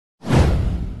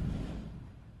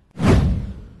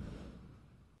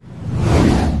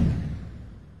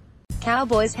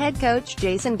Cowboys head coach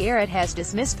Jason Garrett has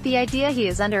dismissed the idea he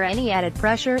is under any added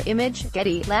pressure. Image,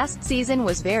 Getty. Last season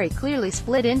was very clearly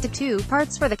split into two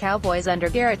parts for the Cowboys under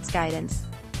Garrett's guidance.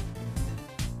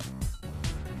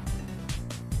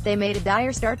 They made a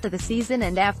dire start to the season,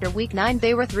 and after Week 9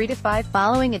 they were 3-5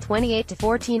 following a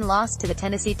 28-14 loss to the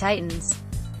Tennessee Titans.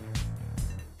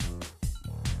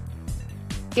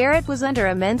 Garrett was under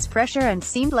immense pressure and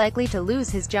seemed likely to lose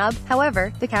his job.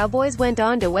 However, the Cowboys went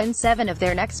on to win 7 of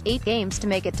their next 8 games to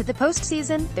make it to the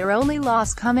postseason, their only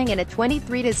loss coming in a 23-0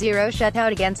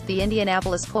 shutout against the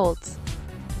Indianapolis Colts.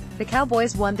 The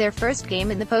Cowboys won their first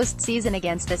game in the postseason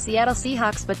against the Seattle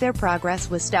Seahawks, but their progress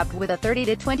was stopped with a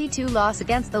 30-22 loss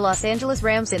against the Los Angeles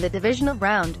Rams in the divisional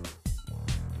round.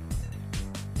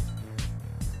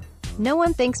 No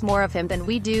one thinks more of him than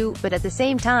we do, but at the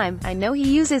same time, I know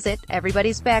he uses it.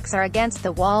 Everybody's backs are against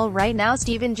the wall right now.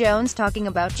 Stephen Jones talking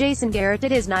about Jason Garrett.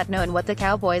 It is not known what the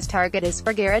Cowboys' target is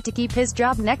for Garrett to keep his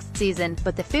job next season,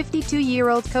 but the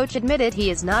 52-year-old coach admitted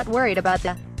he is not worried about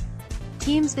the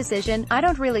team's decision. "I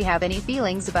don't really have any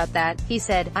feelings about that," he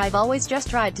said. "I've always just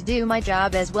tried to do my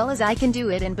job as well as I can do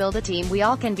it and build a team we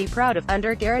all can be proud of."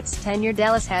 Under Garrett's tenure,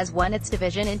 Dallas has won its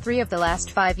division in 3 of the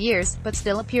last 5 years, but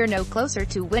still appear no closer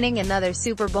to winning another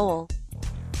Super Bowl.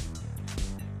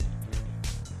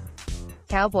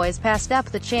 Cowboys passed up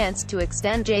the chance to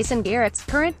extend Jason Garrett's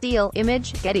current deal.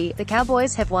 Image, Getty. The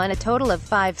Cowboys have won a total of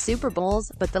 5 Super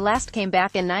Bowls, but the last came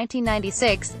back in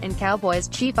 1996, and Cowboys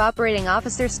Chief Operating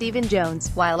Officer Stephen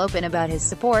Jones, while open about his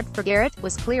support for Garrett,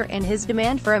 was clear in his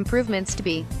demand for improvements to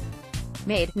be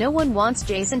made. "No one wants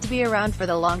Jason to be around for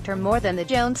the long term more than the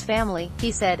Jones family,"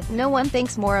 he said. "No one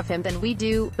thinks more of him than we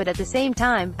do, but at the same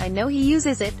time, I know he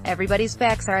uses it. Everybody's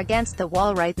backs are against the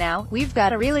wall right now. We've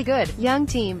got a really good, young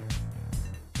team.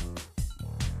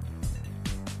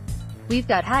 We've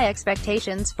got high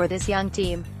expectations for this young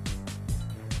team."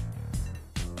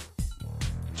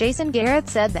 Jason Garrett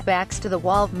said that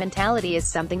backs-to-the-wall mentality is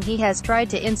something he has tried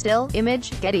to instill.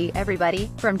 Image, Getty.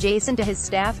 Everybody, from Jason to his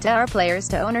staff to our players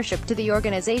to ownership to the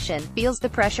organization, feels the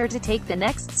pressure to take the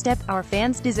next step. Our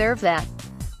fans deserve that.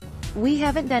 We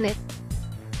haven't done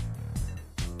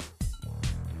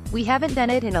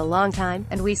it in a long time,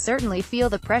 and we certainly feel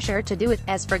the pressure to do it.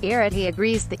 As for Garrett, he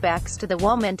agrees the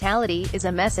backs-to-the-wall mentality is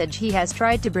a message he has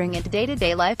tried to bring into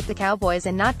day-to-day life at the Cowboys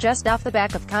and not just off the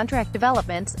back of contract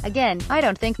developments. "Again, I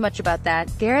don't think much about that,"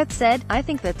 Garrett said. "I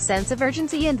think that sense of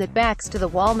urgency and that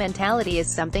backs-to-the-wall mentality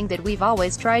is something that we've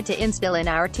always tried to instill in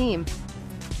our team."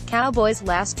 Cowboys'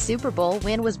 last Super Bowl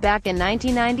win was back in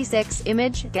 1996.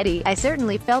 Image, Getty. "I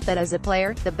certainly felt that as a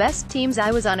player. The best teams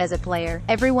I was on as a player,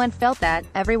 everyone felt that.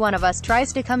 Every one of us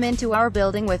tries to come into our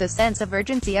building with a sense of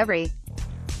urgency every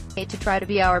day to try to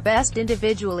be our best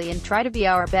individually and try to be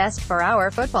our best for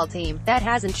our football team. That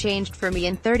hasn't changed for me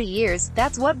in 30 years.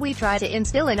 That's what we try to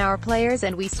instill in our players,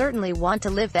 and we certainly want to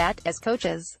live that as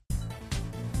coaches."